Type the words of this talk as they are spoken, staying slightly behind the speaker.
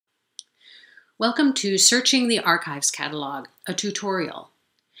Welcome to Searching the Archives Catalog, a tutorial.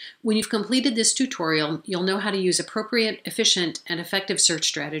 When you've completed this tutorial, you'll know how to use appropriate, efficient, and effective search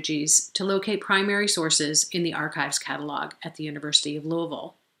strategies to locate primary sources in the Archives Catalog at the University of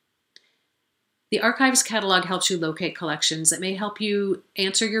Louisville. The Archives Catalog helps you locate collections that may help you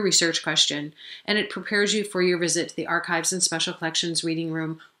answer your research question, and it prepares you for your visit to the Archives and Special Collections Reading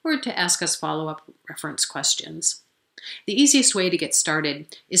Room or to ask us follow-up reference questions. The easiest way to get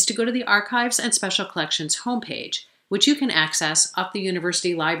started is to go to the Archives and Special Collections homepage, which you can access off the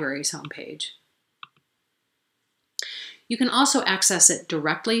University Library's homepage. You can also access it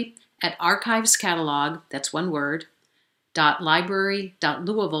directly at archivescatalog, that's one word,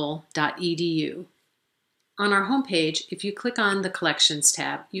 .library.louisville.edu. On our homepage, if you click on the Collections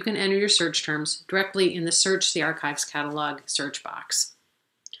tab, you can enter your search terms directly in the Search the Archives Catalog search box.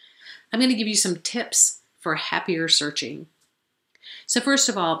 I'm going to give you some tips for happier searching. So first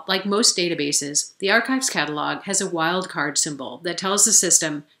of all, like most databases, the Archives Catalog has a wildcard symbol that tells the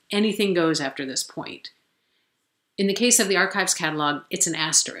system anything goes after this point. In the case of the Archives Catalog, it's an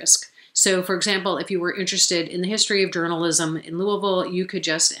asterisk. So for example, if you were interested in the history of journalism in Louisville, you could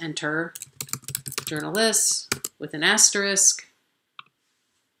just enter journalists with an asterisk.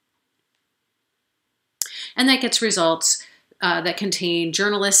 And that gets results that contain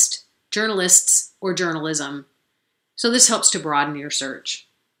journalists, or journalism. So this helps to broaden your search.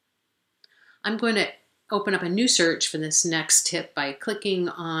 I'm going to open up a new search for this next tip by clicking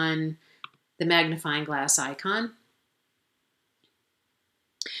on the magnifying glass icon.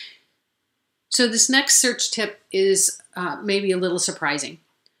 So this next search tip is maybe a little surprising.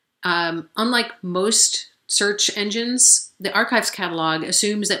 Unlike most search engines, the Archives Catalog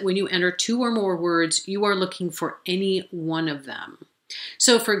assumes that when you enter 2 or more words, you are looking for any one of them.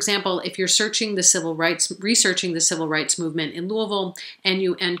 So for example, if you're researching the civil rights movement in Louisville and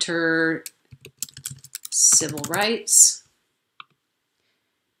you enter civil rights,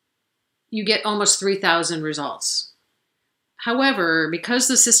 you get almost 3,000 results. However, because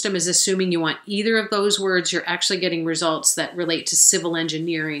the system is assuming you want either of those words, you're actually getting results that relate to civil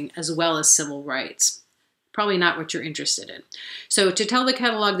engineering as well as civil rights. Probably not what you're interested in. So to tell the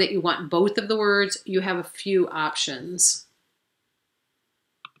catalog that you want both of the words, you have a few options.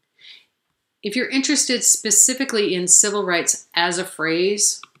 If you're interested specifically in civil rights as a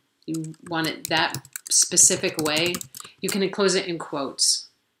phrase, you want it that specific way, you can enclose it in quotes.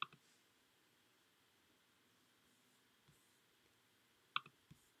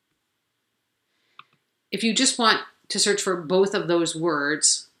 If you just want to search for both of those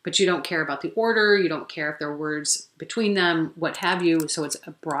words, but you don't care about the order, you don't care if there are words between them, what have you, so it's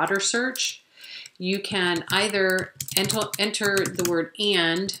a broader search, you can either enter the word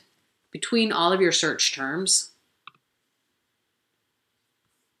 "and" between all of your search terms,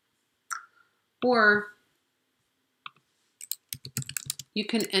 or you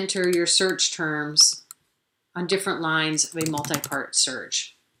can enter your search terms on different lines of a multi-part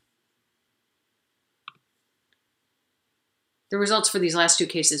search. The results for these last two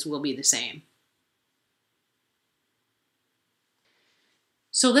cases will be the same.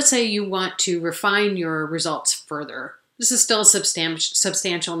 So let's say you want to refine your results further. This is still a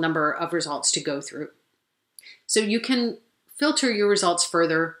substantial number of results to go through. So you can filter your results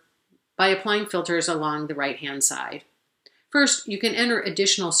further by applying filters along the right-hand side. First, you can enter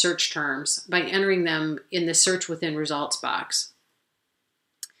additional search terms by entering them in the Search Within Results box.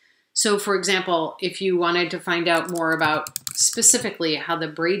 So for example, if you wanted to find out more about specifically how the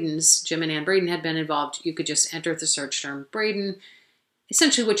Bradens, Jim and Ann Braden, had been involved, you could just enter the search term Braden.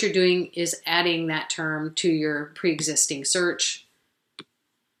 Essentially what you're doing is adding that term to your pre-existing search.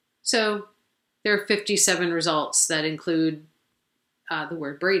 So there are 57 results that include the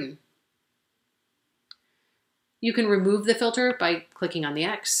word Braden. You can remove the filter by clicking on the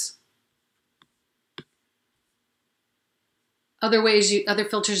X. Other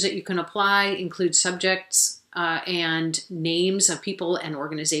filters that you can apply include subjects and names of people and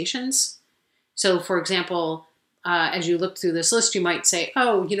organizations. So for example, as you look through this list, you might say,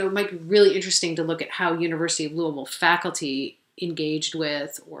 oh, it might be really interesting to look at how University of Louisville faculty engaged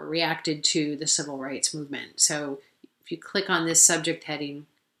with or reacted to the civil rights movement. So if you click on this subject heading,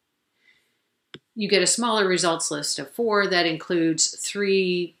 you get a smaller results list of 4 that includes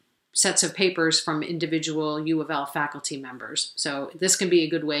 3 sets of papers from individual U of L faculty members. So this can be a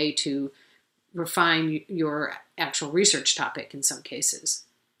good way to refine your actual research topic in some cases.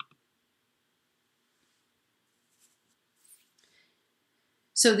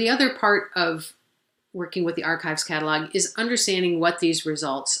 So the other part of working with the Archives Catalog is understanding what these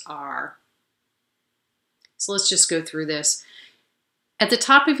results are. So let's just go through this. At the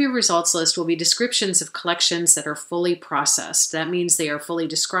top of your results list will be descriptions of collections that are fully processed. That means they are fully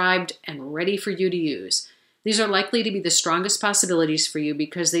described and ready for you to use. These are likely to be the strongest possibilities for you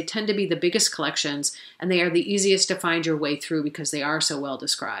because they tend to be the biggest collections and they are the easiest to find your way through because they are so well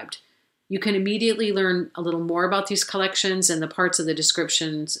described. You can immediately learn a little more about these collections and the parts of the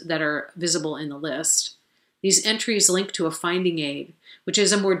descriptions that are visible in the list. These entries link to a finding aid, which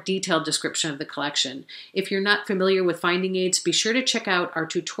is a more detailed description of the collection. If you're not familiar with finding aids, be sure to check out our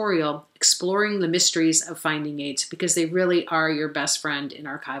tutorial, Exploring the Mysteries of Finding Aids, because they really are your best friend in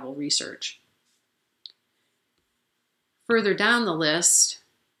archival research. Further down the list,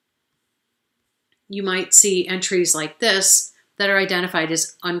 you might see entries like this that are identified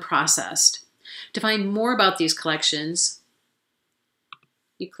as unprocessed. To find more about these collections,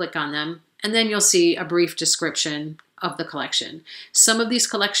 you click on them, and then you'll see a brief description of the collection. Some of these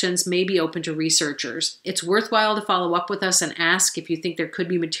collections may be open to researchers. It's worthwhile to follow up with us and ask if you think there could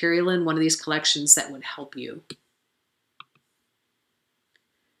be material in one of these collections that would help you.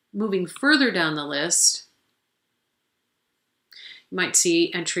 Moving further down the list, you might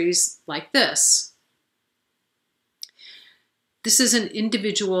see entries like this. This is an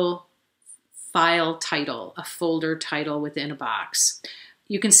individual file title, a folder title within a box.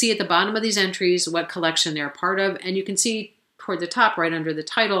 You can see at the bottom of these entries what collection they're part of, and you can see toward the top right under the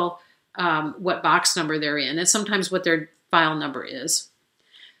title what box number they're in, and sometimes what their file number is.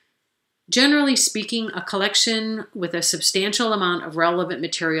 Generally speaking, a collection with a substantial amount of relevant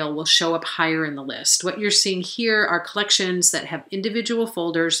material will show up higher in the list. What you're seeing here are collections that have individual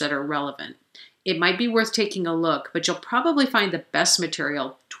folders that are relevant. It might be worth taking a look, but you'll probably find the best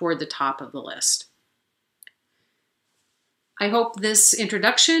material toward the top of the list. I hope this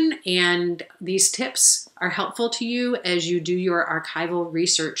introduction and these tips are helpful to you as you do your archival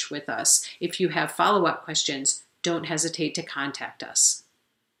research with us. If you have follow-up questions, don't hesitate to contact us.